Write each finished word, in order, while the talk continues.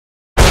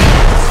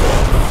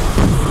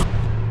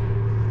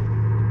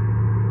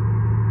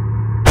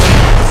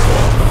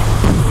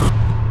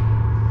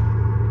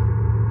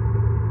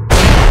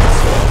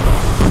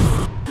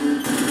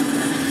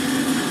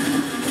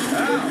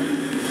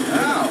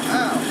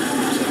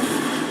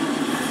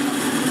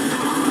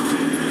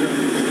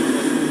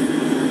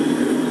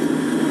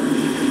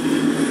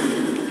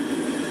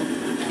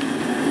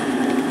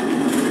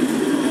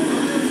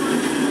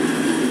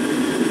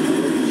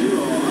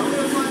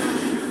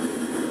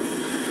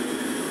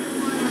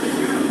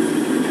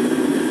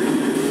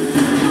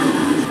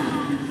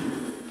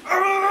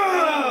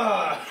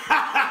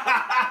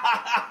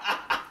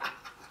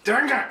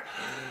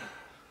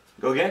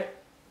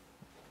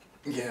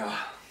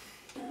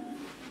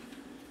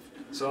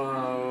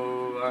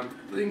So, I'm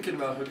thinking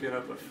about hooking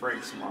up with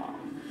Frank's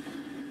mom.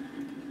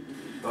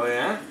 Oh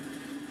yeah?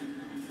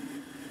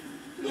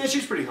 Yeah,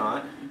 she's pretty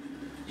hot.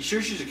 You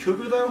sure she's a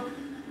cougar though?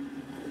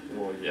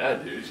 Well, yeah,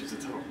 dude, she's a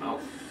total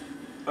MILF.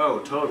 Oh,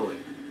 totally.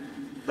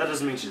 That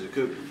doesn't mean she's a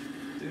cougar.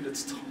 Dude,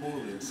 it's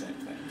totally the same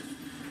thing.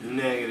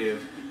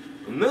 Negative.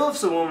 A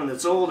MILF's a woman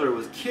that's older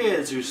with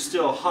kids who's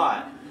still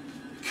hot.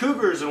 A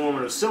cougar is a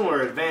woman of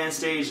similar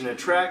advanced age and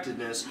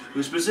attractiveness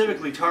who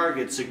specifically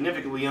targets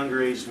significantly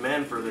younger aged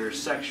men for their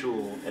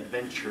sexual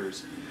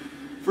adventures.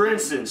 For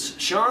instance,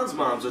 Sean's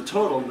mom's a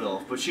total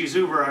MILF, but she's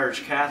uber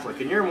Irish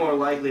Catholic, and you're more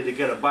likely to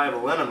get a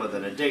Bible enema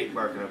than a date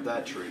barking up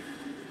that tree.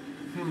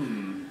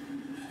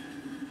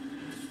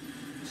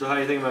 So how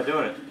you thinking about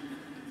doing it?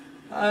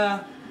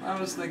 I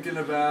was thinking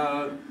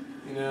about,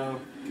 you know,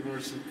 giving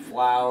her some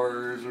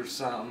flowers or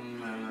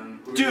something, and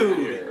then...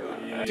 Dude.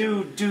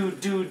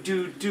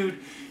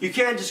 You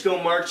can't just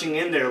go marching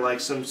in there like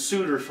some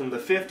suitor from the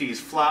 50s,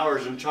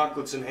 flowers and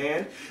chocolates in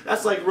hand.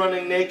 That's like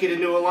running naked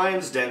into a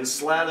lion's den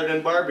slathered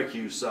in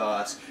barbecue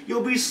sauce.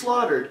 You'll be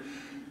slaughtered.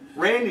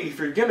 Randy, if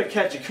you're gonna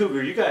catch a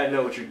cougar, you gotta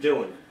know what you're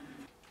doing.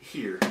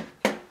 Here.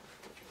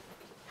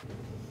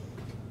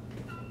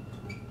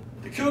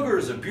 The cougar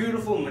is a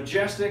beautiful,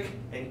 majestic,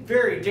 and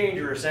very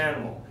dangerous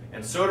animal.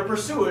 And so to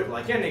pursue it,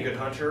 like any good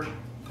hunter,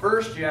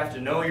 first you have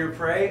to know your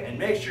prey and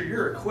make sure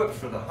you're equipped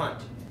for the hunt.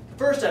 The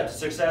first step to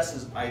success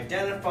is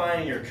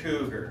identifying your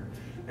cougar.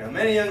 Now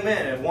many young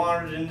men have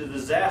wandered into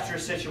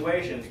disastrous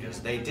situations because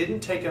they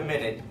didn't take a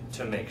minute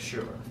to make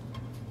sure.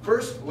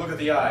 First, look at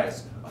the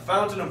eyes. A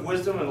fountain of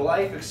wisdom and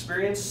life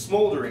experience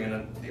smoldering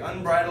in the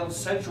unbridled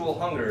sensual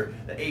hunger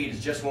that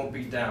AIDS just won't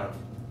beat down.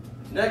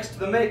 Next,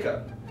 the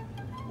makeup.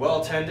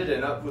 Well tended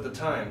and up with the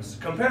times,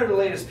 compared to the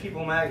latest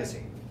People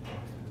magazine.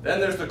 Then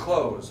there's the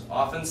clothes,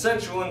 often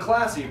sensual and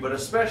classy, but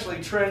especially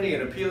trendy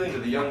and appealing to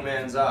the young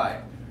man's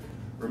eye.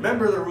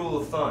 Remember the rule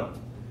of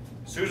thumb.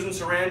 Susan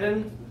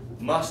Sarandon,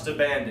 must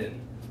abandon.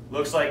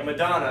 Looks like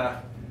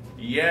Madonna,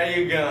 yeah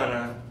you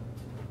gonna.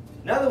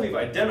 Now that we've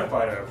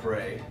identified our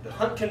prey, the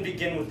hunt can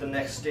begin with the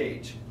next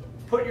stage.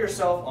 Put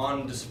yourself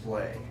on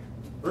display.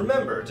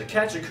 Remember, to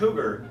catch a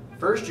cougar,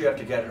 first you have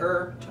to get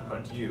her to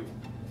hunt you.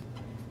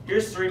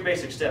 Here's 3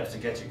 basic steps to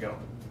get you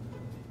going.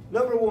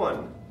 Number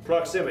 1,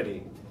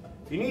 proximity.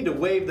 You need to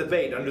wave the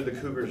bait under the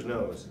cougar's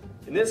nose.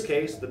 In this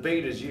case, the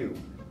bait is you.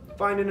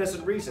 Find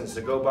innocent reasons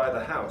to go by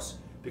the house.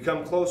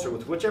 Become closer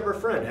with whichever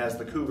friend has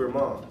the cougar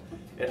mom.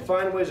 And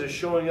find ways of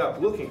showing up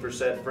looking for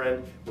said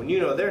friend when you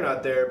know they're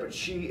not there, but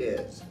she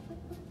is.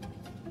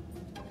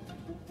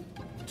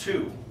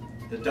 2,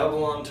 the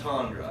double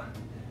entendre.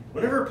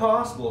 Whenever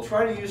possible,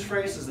 try to use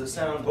phrases that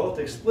sound both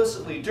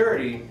explicitly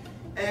dirty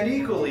and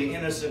equally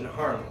innocent and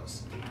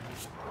harmless.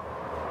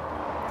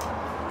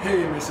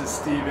 Hey, Mrs.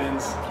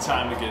 Stevens,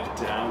 time to get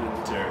down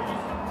and dirty.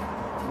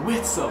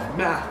 With some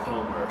math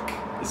homework.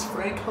 Is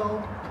Frank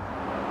home?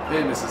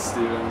 Hey, Mrs.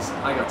 Stevens,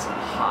 I got some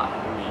hot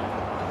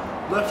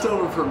meat. Left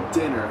over from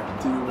dinner.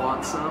 Do you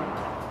want some?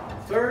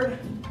 3rd,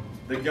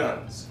 the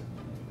guns.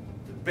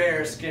 The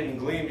bare skin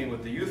gleaming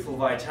with the youthful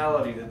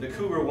vitality that the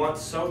cougar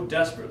wants so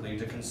desperately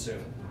to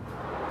consume.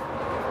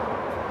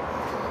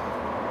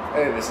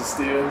 Hey, Mrs.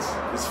 Stevens,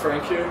 is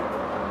Frank here?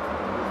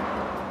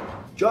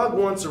 Jog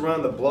once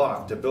around the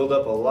block to build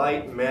up a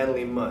light,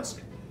 manly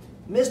musk.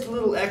 Mist a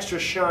little extra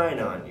shine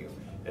on you.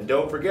 And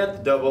don't forget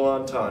the double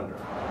entendre.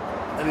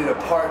 I need a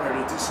partner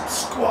to do some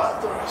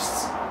squat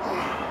thrusts.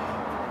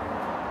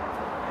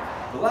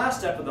 The last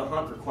step of the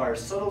hunt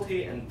requires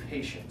subtlety and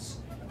patience.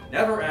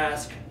 Never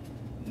ask,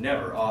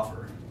 never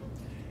offer.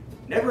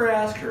 Never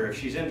ask her if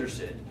she's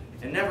interested,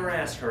 and never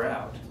ask her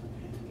out.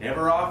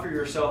 Never offer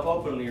yourself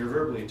openly or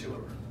verbally to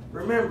her.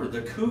 Remember,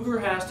 the cougar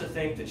has to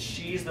think that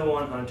she's the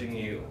one hunting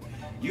you.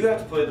 You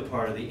have to play the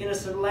part of the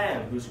innocent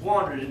lamb who's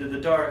wandered into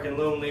the dark and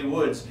lonely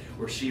woods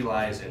where she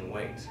lies in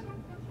wait.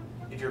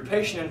 If you're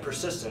patient and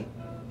persistent,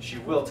 she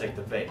will take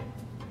the bait.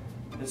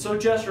 And so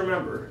just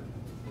remember,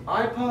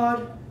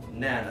 iPod,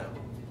 Nano.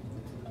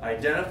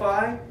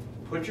 Identify,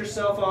 put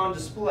yourself on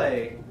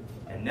display,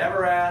 and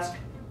never ask,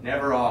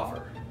 never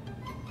offer.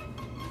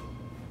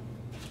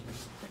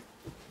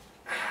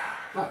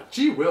 Wow,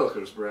 gee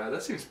willikers, Brad,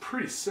 that seems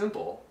pretty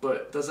simple,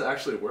 but does it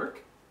actually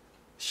work?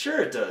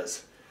 Sure it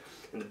does.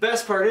 And the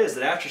best part is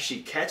that after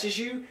she catches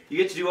you, you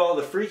get to do all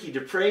the freaky,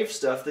 depraved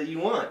stuff that you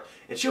want.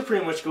 And she'll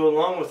pretty much go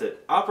along with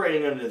it,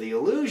 operating under the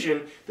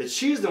illusion that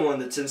she's the one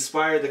that's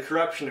inspired the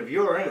corruption of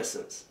your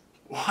innocence.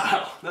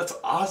 Wow, that's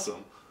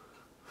awesome.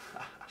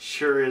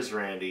 Sure is,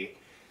 Randy.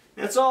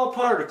 And it's all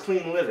part of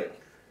clean living.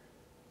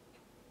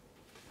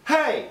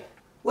 Hey!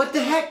 What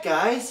the heck,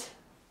 guys?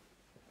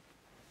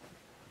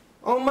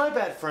 Oh, my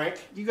bad,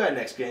 Frank. You got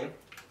next game.